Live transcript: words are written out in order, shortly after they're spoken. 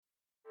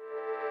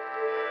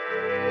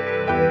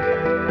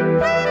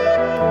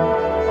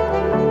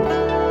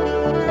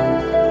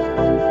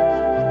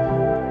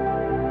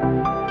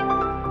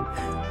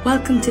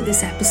Welcome to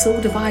this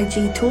episode of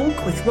IG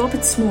Talk with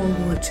Robert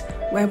Smallwood,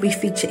 where we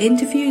feature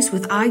interviews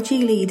with IG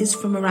leaders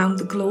from around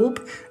the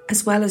globe,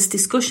 as well as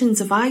discussions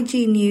of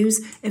IG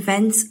news,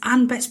 events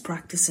and best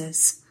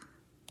practices.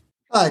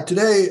 Hi,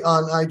 today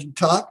on IG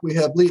Talk, we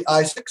have Lee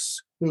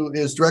Isaacs, who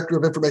is Director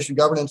of Information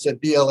Governance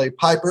at DLA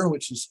Piper,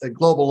 which is a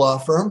global law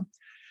firm.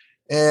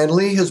 And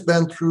Lee has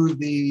been through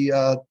the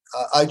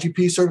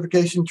IGP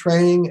certification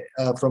training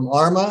from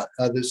ARMA,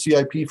 the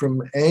CIP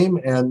from AIM,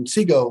 and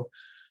SEGO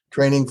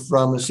training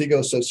from the SEGO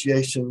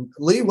Association.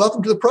 Lee,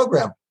 welcome to the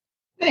program.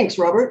 Thanks,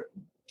 Robert.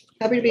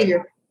 Happy to be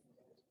here.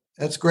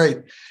 That's great.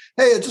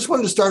 Hey, I just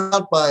wanted to start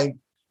out by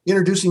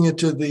introducing you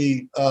to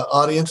the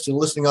audience, to the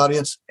listening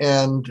audience.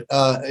 And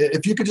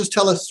if you could just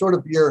tell us sort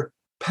of your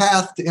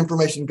path to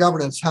information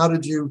governance, how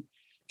did you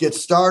get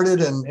started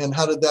and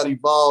how did that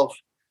evolve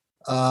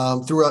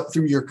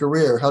through your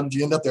career? How did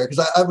you end up there?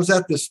 Because I was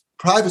at this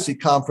privacy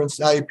conference,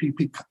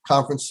 IAPP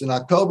conference in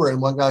October,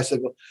 and one guy said,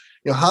 well,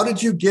 how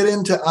did you get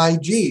into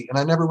IG? And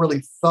I never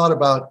really thought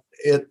about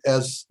it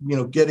as,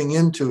 getting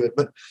into it.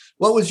 But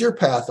what was your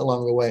path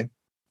along the way?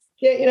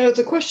 Yeah, it's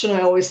a question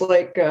I always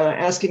like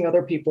asking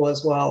other people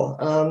as well.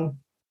 I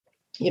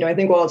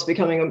think while it's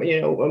becoming,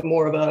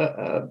 more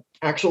of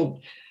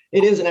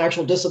it is an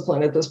actual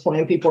discipline at this point,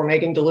 and people are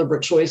making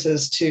deliberate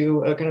choices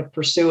to kind of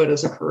pursue it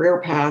as a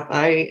career path.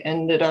 I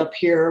ended up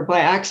here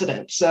by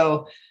accident.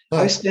 So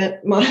I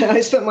spent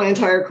my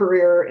entire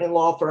career in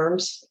law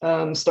firms,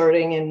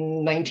 starting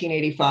in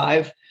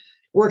 1985,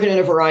 working in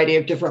a variety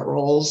of different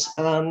roles.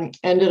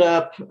 Ended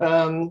up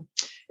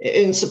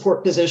in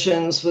support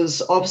positions,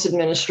 was office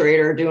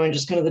administrator, doing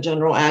just kind of the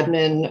general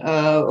admin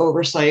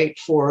oversight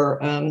for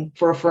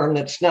a firm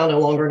that's now no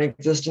longer in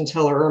existence,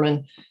 Heller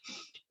Ehrman.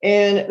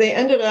 And they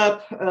ended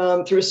up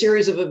through a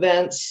series of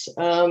events.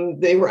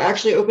 They were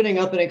actually opening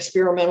up an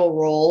experimental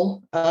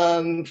role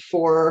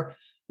for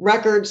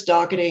records,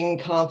 docketing,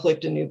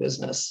 conflict, and new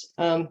business.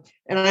 And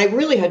I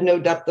really had no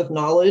depth of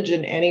knowledge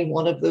in any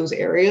one of those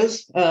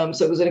areas. So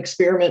it was an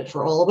experiment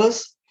for all of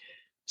us.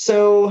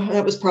 So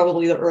that was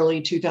probably the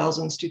early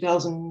 2000s,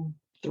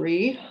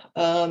 2003.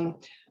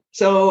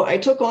 So I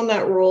took on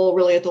that role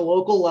really at the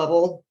local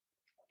level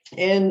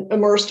and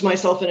immersed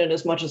myself in it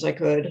as much as I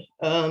could.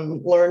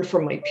 Learned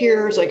from my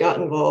peers. I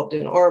got involved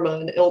in ARMA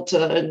and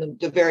ILTA and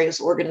the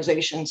various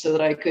organizations so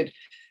that I could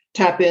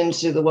tap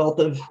into the wealth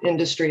of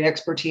industry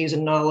expertise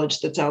and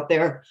knowledge that's out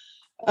there.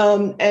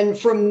 And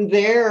from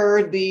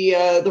there,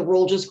 the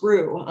role just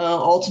grew.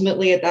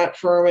 Ultimately, at that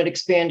firm, it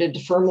expanded to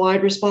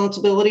firm-wide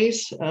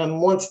responsibilities.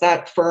 Once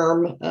that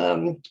firm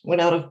went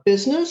out of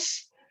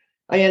business,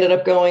 I ended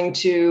up going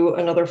to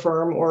another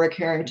firm, Orrick,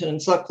 Harrington, and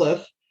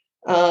Sutcliffe.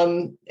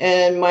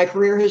 And my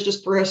career has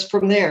just progressed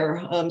from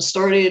there.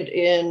 Started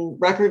in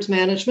records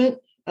management,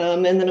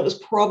 and then it was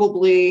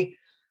probably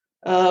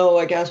while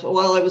I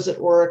was at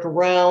Orrick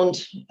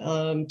around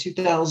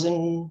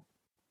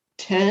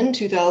 2010,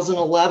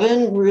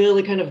 2011,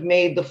 really kind of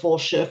made the full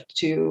shift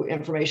to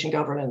information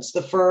governance.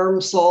 The firm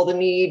saw the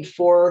need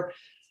to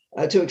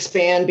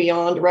expand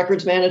beyond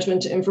records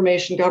management to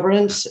information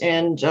governance.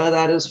 And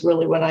that is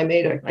really when I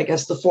made,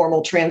 the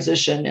formal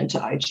transition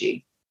into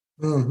IG.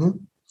 Mm-hmm.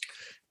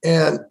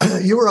 And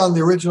you were on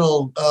the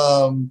original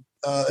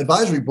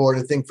advisory board,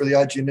 I think, for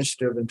the IG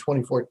initiative in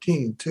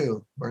 2014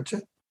 too, weren't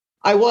you?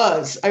 I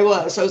was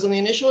on the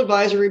initial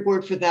advisory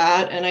board for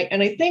that.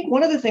 And I think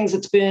one of the things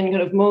that's been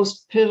kind of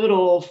most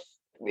pivotal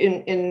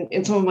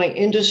in some of my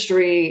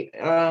industry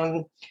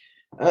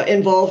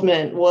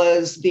involvement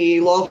was the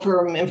Law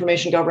Firm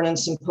Information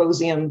Governance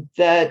Symposium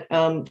that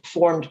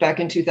formed back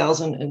in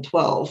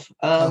 2012.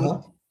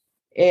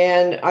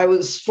 And I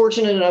was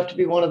fortunate enough to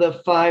be one of the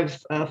 5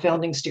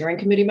 founding steering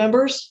committee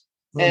members.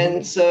 Mm-hmm.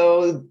 And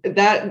so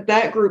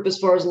that group, as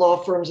far as law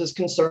firms is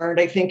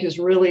concerned, I think has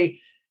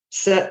really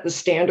set the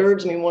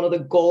standards. I mean, one of the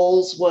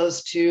goals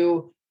was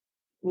to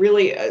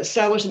really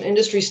establish some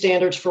industry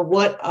standards for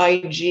what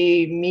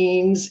IG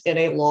means in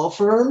a law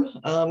firm,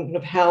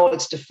 of how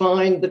it's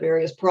defined, the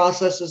various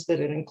processes that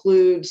it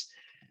includes,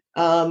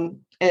 and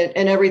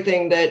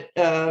everything that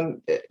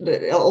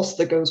else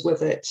that goes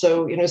with it.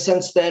 So,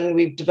 since then,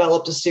 we've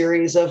developed a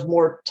series of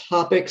more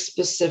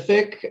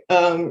topic-specific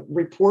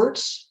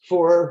reports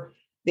for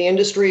the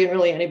industry and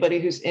really anybody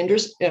who's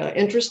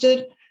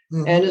interested.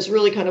 Mm-hmm. And has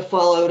really kind of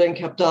followed and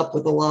kept up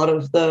with a lot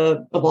of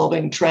the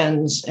evolving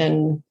trends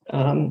and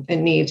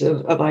needs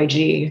of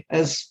IG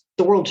as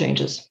the world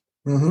changes.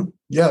 Mm-hmm.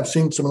 Yeah, I've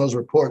seen some of those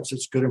reports.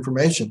 It's good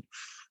information.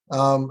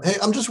 Hey,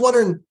 I'm just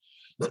wondering,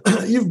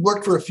 you've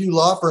worked for a few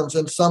law firms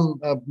and some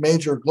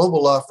major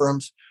global law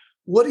firms.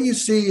 What do you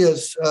see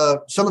as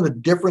some of the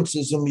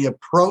differences in the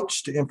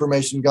approach to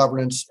information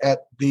governance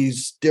at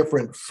these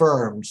different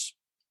firms?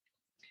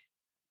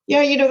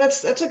 Yeah,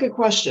 that's a good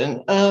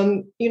question.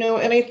 And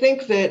I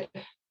think that,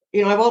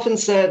 I've often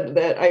said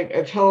that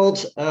I've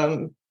held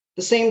the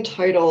same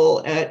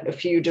title at a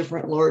few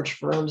different large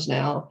firms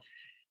now,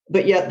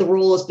 but yet the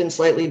role has been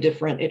slightly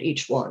different at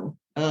each one.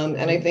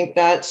 And I think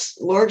that's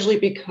largely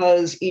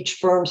because each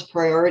firm's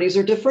priorities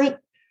are different.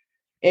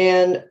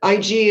 And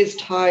IG is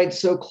tied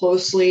so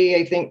closely,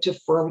 I think, to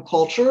firm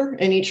culture,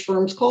 and each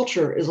firm's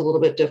culture is a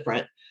little bit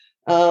different.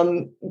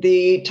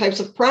 The types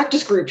of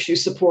practice groups you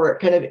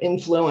support kind of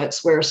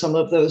influence where some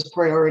of those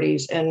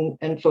priorities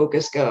and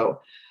focus go.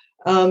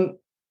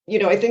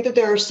 I think that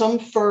there are some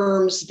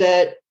firms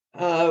that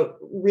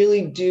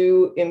really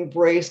do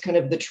embrace kind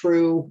of the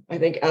true, I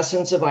think,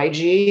 essence of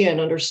IG and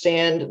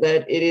understand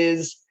that it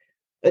is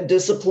a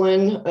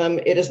discipline.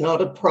 It is not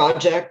a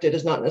project. It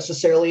is not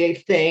necessarily a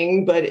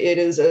thing, but it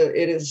is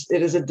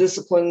a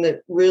discipline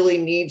that really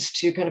needs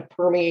to kind of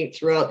permeate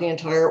throughout the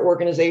entire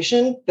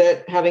organization.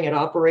 That having it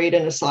operate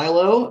in a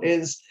silo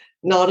is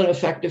not an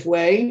effective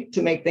way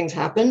to make things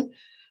happen,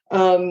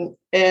 and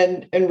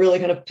really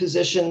kind of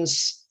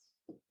positions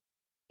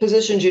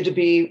you to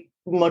be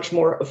much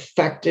more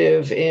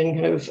effective in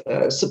kind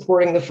of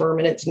supporting the firm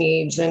and its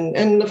needs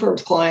and the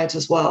firm's clients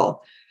as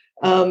well.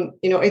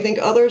 I think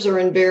others are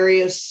in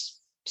various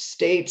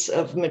states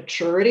of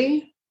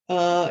maturity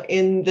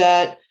in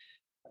that,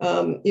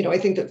 I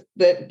think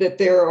that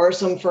there are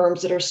some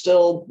firms that are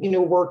still,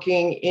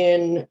 working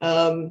in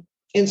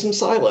some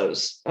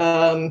silos.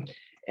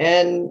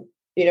 And,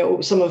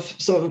 some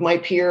of my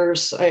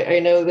peers, I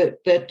know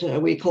that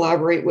we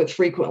collaborate with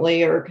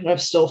frequently are kind of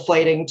still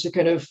fighting to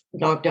kind of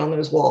knock down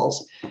those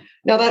walls.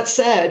 Now, that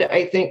said,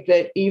 I think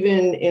that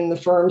even in the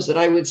firms that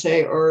I would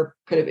say are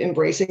kind of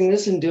embracing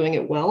this and doing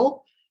it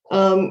well,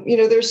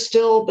 there's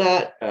still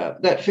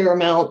that fair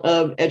amount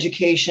of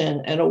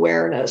education and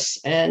awareness.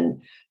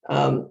 And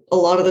a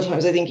lot of the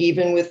times, I think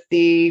even with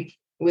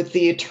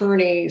the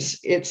attorneys,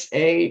 it's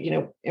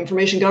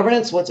information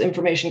governance. What's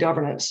information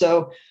governance?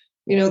 So,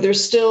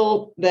 there's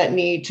still that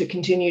need to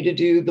continue to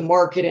do the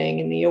marketing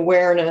and the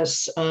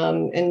awareness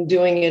and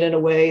doing it in a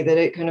way that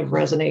it kind of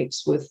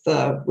resonates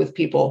with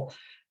people.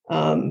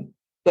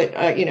 But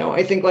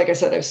I think, like I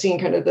said, I've seen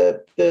kind of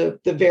the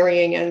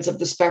varying ends of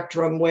the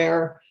spectrum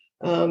where,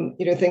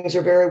 things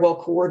are very well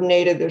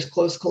coordinated. There's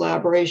close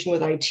collaboration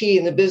with IT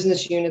and the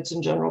business units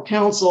and general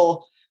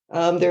counsel.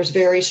 There's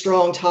very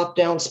strong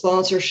top-down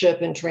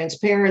sponsorship and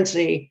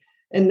transparency.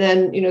 And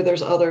then,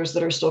 there's others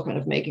that are still kind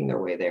of making their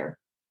way there.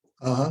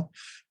 Uh-huh.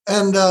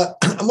 And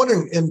I'm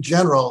wondering, in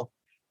general,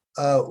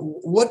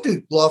 what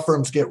do law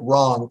firms get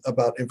wrong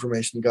about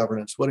information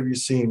governance? What have you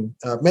seen?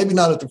 Maybe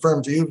not at the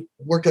firms you've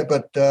worked at,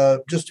 but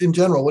just in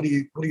general, what do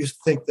you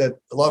think that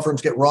law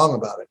firms get wrong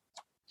about it?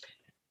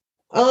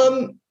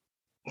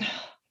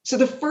 So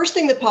the first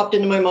thing that popped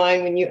into my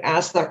mind when you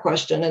asked that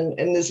question,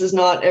 and this is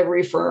not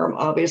every firm,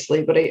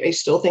 obviously, but I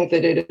still think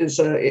that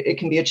it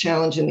can be a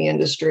challenge in the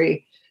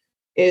industry,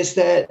 is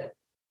that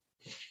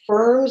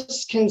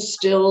firms can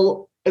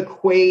still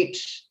equate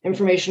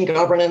information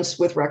governance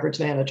with records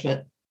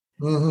management.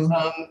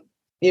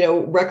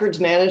 Mm-hmm. Records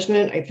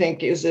management, I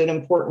think, is an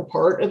important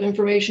part of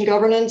information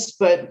governance,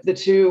 but the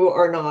two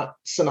are not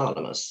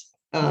synonymous.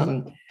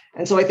 Mm-hmm.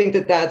 And so I think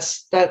that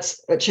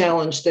that's a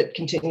challenge that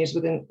continues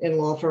in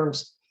law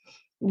firms.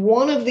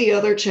 One of the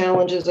other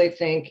challenges, I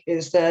think,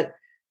 is that,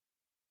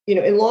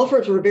 in law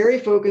firms, we're very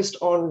focused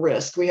on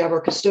risk. We have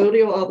our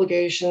custodial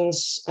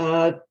obligations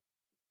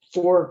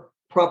for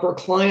proper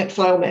client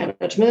file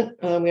management.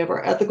 We have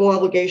our ethical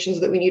obligations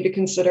that we need to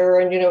consider,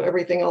 and,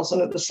 everything else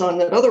under the sun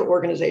that other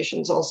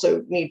organizations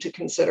also need to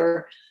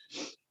consider.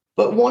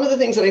 But one of the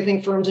things that I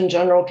think firms in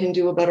general can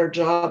do a better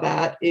job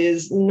at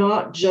is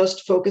not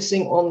just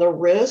focusing on the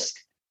risk,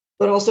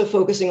 but also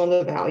focusing on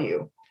the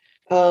value.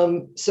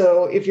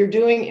 So if you're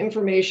doing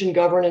information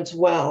governance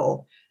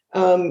well,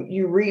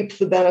 you reap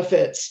the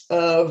benefits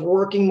of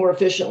working more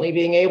efficiently,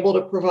 being able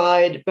to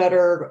provide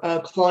better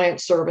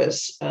client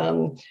service.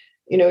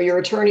 Your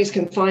attorneys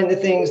can find the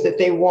things that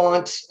they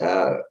want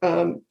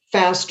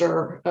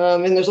faster,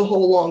 and there's a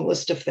whole long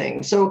list of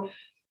things. So,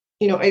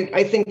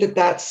 I think that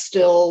that's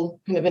still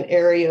kind of an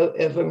area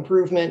of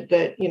improvement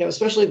that,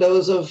 especially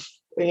those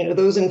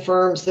in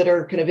firms that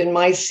are kind of in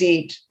my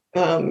seat,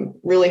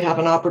 really have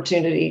an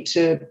opportunity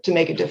to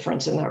make a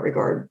difference in that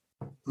regard.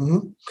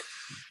 Mm-hmm.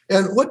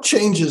 And what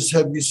changes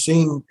have you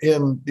seen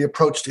in the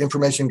approach to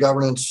information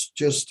governance,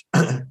 just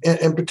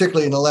and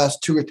particularly in the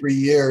last 2 or 3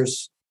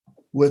 years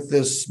with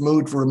this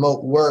mood for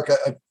remote work?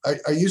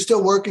 Are you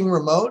still working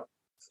remote?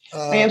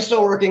 I am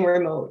still working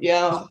remote.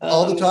 Yeah.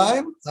 All the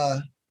time?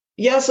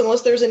 Yes,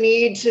 unless there's a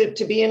need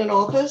to be in an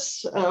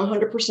office,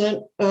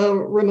 100%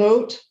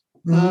 remote.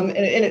 Mm-hmm. And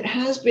it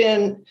has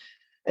been,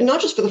 and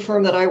not just for the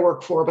firm that I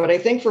work for, but I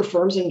think for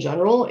firms in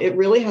general, it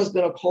really has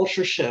been a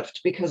culture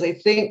shift, because I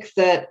think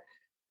that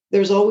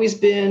there's always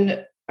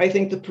been,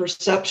 the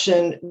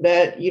perception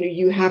that,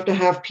 you have to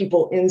have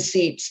people in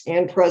seats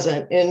and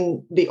present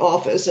in the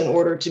office in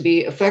order to be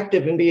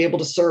effective and be able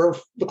to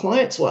serve the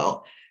clients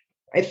well.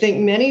 I think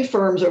many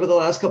firms over the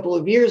last couple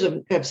of years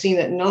have seen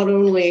that not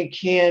only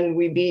can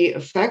we be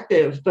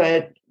effective,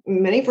 but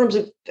many firms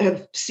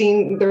have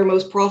seen their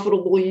most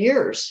profitable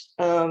years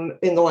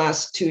in the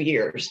last 2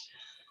 years.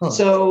 Huh.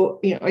 So,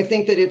 I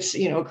think that it's,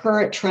 a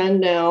current trend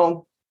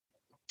now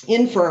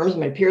in firms.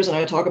 My peers and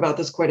I talk about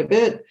this quite a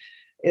bit,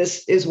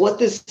 is what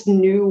this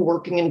new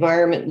working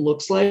environment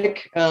looks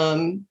like.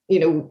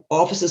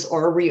 Offices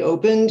are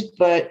reopened,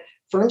 but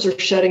firms are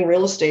shedding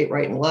real estate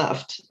right and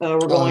left. We're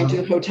going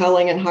to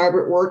hoteling and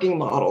hybrid working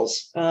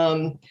models,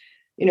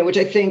 which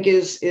I think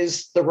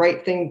is the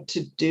right thing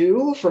to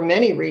do for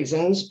many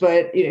reasons,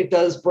 but it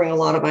does bring a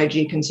lot of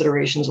IG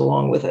considerations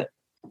along with it.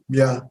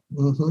 Yeah.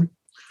 Mm-hmm.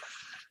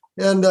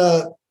 And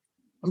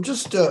I'm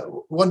just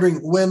wondering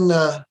when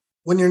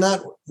you're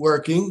not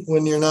working,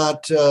 when you're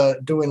not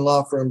doing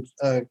law firm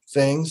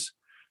things,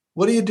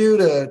 what do you do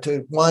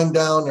to wind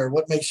down, or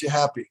what makes you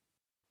happy?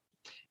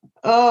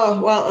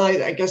 Well,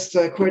 I guess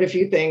quite a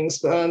few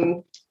things.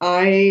 I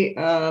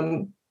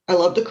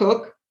love to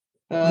cook.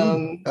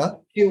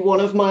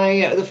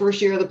 The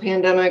first year of the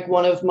pandemic,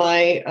 one of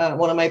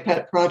my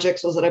pet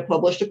projects was that I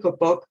published a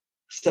cookbook.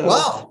 So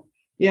wow.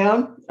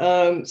 Yeah.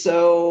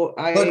 So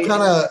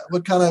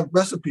what kind of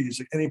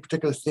recipes? Any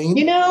particular theme?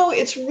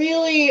 It's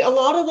really, a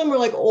lot of them are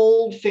like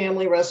old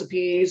family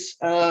recipes.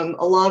 A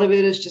lot of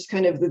it is just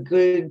kind of the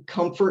good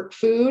comfort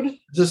food.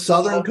 Just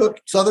Southern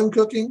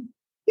cooking?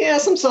 Yeah,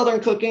 some Southern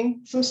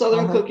cooking, things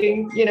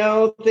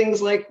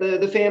like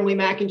the family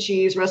mac and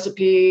cheese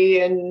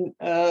recipe and,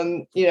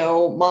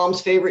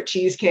 mom's favorite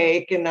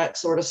cheesecake and that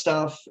sort of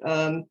stuff.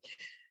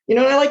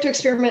 I like to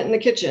experiment in the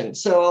kitchen.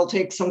 So I'll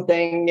take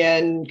something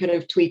and kind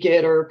of tweak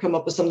it or come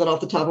up with something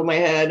off the top of my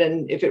head.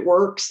 And if it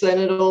works, then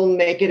it'll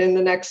make it in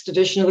the next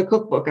edition of the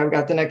cookbook. I've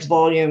got the next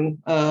volume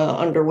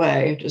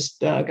underway. Just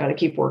got to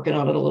keep working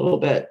on it a little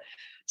bit.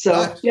 So,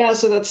 nice. Yeah,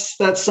 so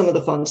that's some of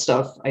the fun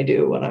stuff I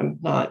do when I'm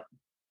not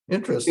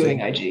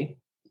doing IG.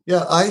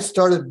 Yeah, I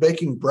started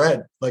baking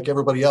bread like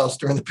everybody else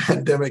during the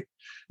pandemic.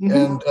 Mm-hmm.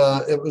 And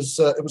it was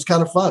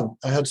kind of fun.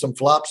 I had some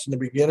flops in the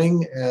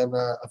beginning, and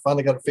I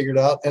finally got it figured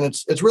out. And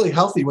it's really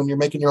healthy when you're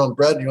making your own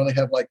bread. You only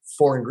have like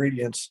 4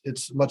 ingredients.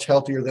 It's much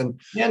healthier than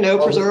no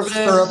preservatives,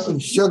 syrup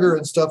and sugar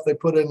and stuff they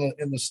put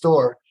in the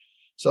store.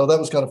 So that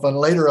was kind of fun.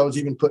 Later, I was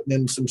even putting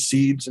in some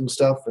seeds and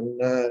stuff, and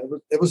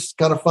it was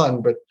kind of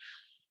fun. But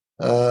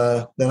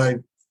then I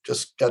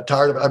just got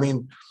tired of it. I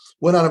mean,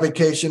 went on a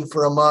vacation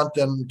for a month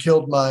and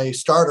killed my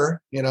starter.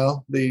 You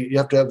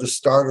have to have the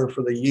starter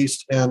for the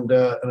yeast, and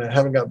I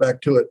haven't got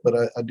back to it, but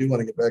I do want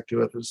to get back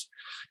to it. It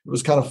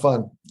was kind of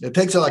fun. It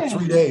takes like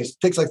 3 days.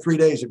 It takes like 3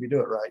 days if you do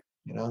it right.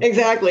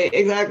 Exactly.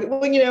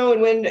 Well,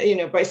 and when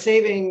by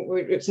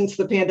saving, since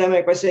the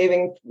pandemic, by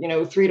saving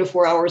 3 to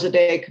 4 hours a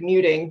day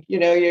commuting,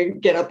 you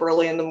get up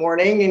early in the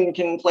morning and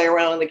can play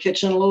around in the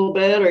kitchen a little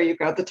bit, or you've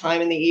got the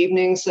time in the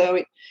evening.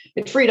 So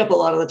it freed up a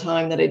lot of the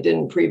time that I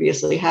didn't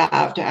previously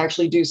have to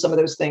actually do some of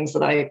those things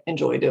that I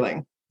enjoy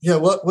doing. Yeah.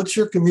 What's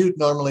your commute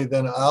normally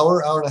then? An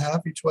hour and a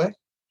half each way?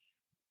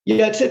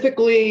 Yeah,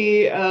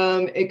 typically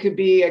it could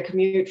be a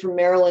commute from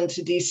Maryland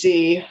to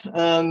DC.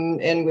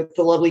 And with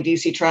the lovely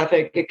DC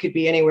traffic, it could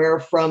be anywhere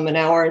from an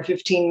hour and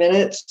 15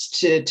 minutes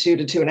to 2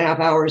 to 2.5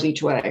 hours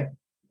each way.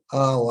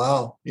 Oh,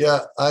 wow.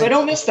 Yeah. I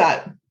don't miss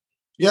that.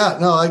 Yeah,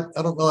 no, I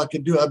don't know I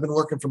could do it. I've been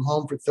working from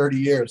home for 30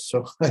 years.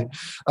 So I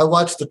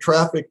watched the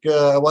traffic.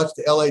 I watched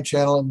the LA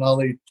channel and all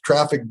the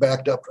traffic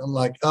backed up. I'm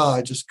like,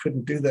 I just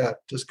couldn't do that.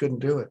 Just couldn't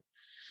do it.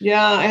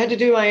 Yeah, I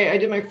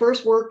did my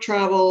first work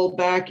travel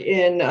back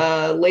in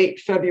late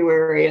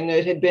February, and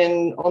it had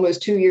been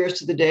almost 2 years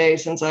to the day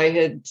since I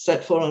had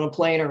set foot on a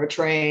plane or a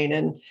train.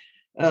 And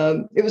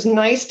it was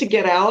nice to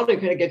get out and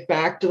kind of get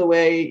back to the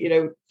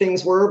way,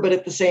 things were. But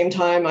at the same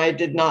time, I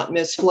did not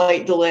miss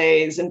flight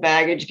delays and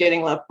baggage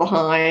getting left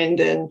behind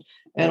and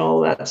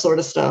all that sort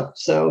of stuff.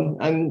 So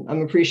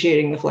I'm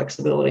appreciating the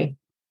flexibility.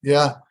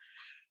 Yeah.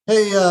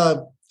 Hey,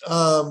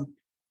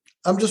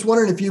 I'm just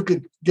wondering if you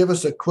could give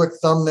us a quick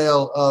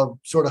thumbnail of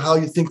sort of how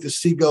you think the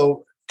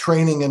SEGO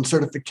training and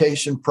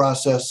certification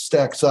process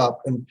stacks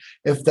up, and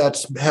if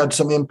that's had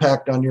some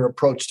impact on your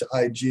approach to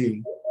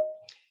IG.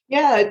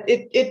 Yeah,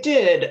 it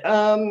did.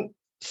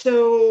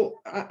 So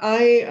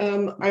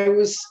I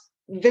was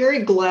very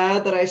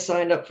glad that I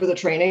signed up for the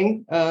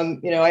training.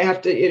 I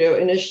have to,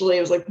 initially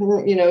it was like, do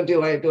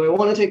I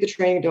want to take the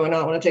training? Do I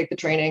not want to take the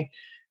training?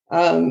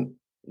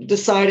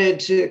 Decided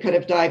to kind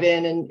of dive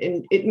in,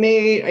 and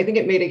I think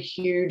it made a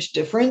huge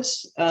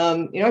difference.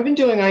 I've been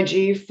doing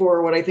IG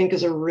for what I think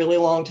is a really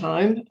long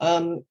time.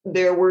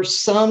 There were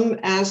some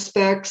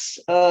aspects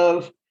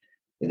of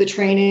the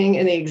training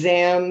and the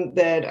exam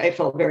that I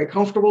felt very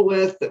comfortable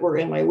with, that were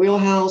in my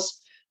wheelhouse,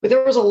 but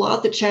there was a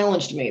lot that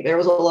challenged me. There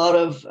was a lot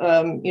of,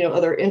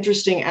 other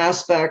interesting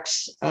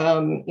aspects,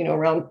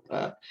 around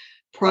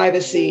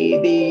privacy,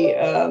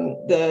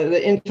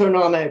 the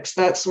infonomics,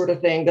 that sort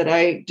of thing that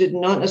I did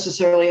not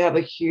necessarily have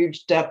a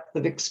huge depth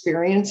of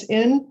experience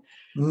in.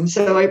 Mm-hmm.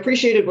 So I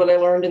appreciated what I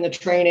learned in the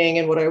training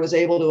and what I was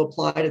able to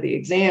apply to the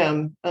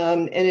exam.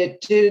 And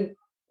it did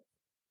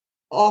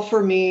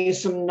offer me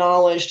some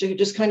knowledge to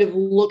just kind of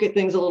look at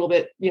things a little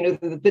bit,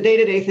 the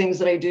day-to-day things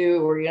that I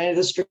do, or,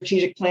 the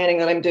strategic planning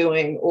that I'm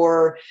doing,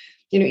 or,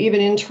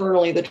 even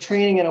internally, the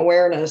training and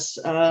awareness.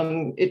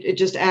 It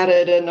just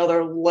added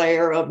another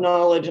layer of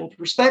knowledge and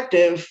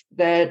perspective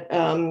that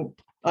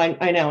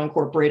I now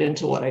incorporate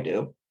into what I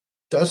do.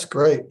 That's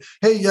great.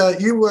 Hey,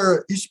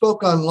 you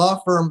spoke on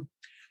law firm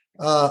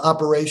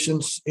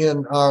operations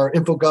in our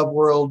InfoGov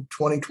World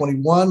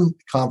 2021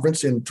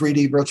 conference in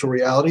 3D virtual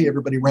reality.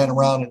 Everybody ran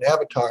around in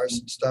avatars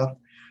and stuff.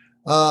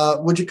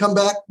 Would you come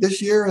back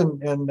this year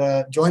and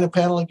join a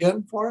panel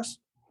again for us?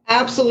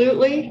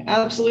 Absolutely.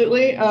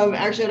 Actually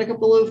had a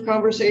couple of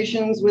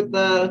conversations with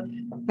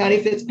Patty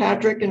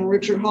Fitzpatrick and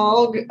Richard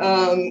Hogg.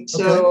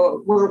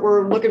 So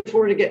we're looking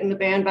forward to getting the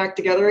band back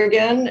together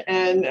again,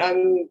 and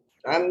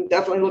I'm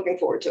definitely looking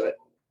forward to it.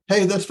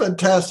 Hey, that's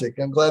fantastic.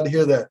 I'm glad to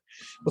hear that.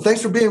 Well,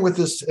 thanks for being with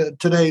us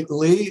today,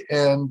 Lee,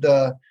 and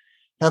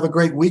have a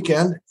great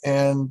weekend.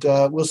 And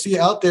we'll see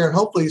you out there, and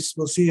hopefully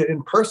we'll see you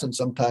in person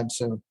sometime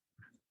soon.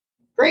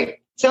 Great.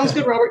 Sounds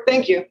good, Robert.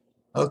 Thank you.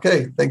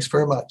 Okay. Thanks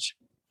very much.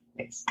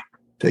 Thanks.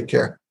 Take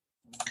care.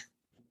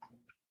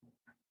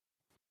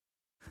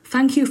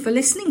 Thank you for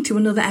listening to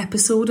another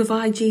episode of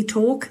IG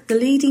Talk, the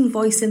leading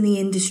voice in the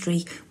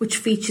industry, which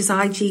features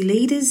IG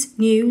leaders,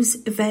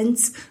 news,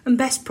 events and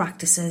best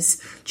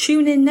practices.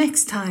 Tune in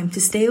next time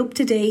to stay up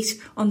to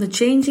date on the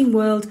changing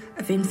world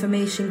of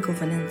information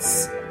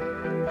governance.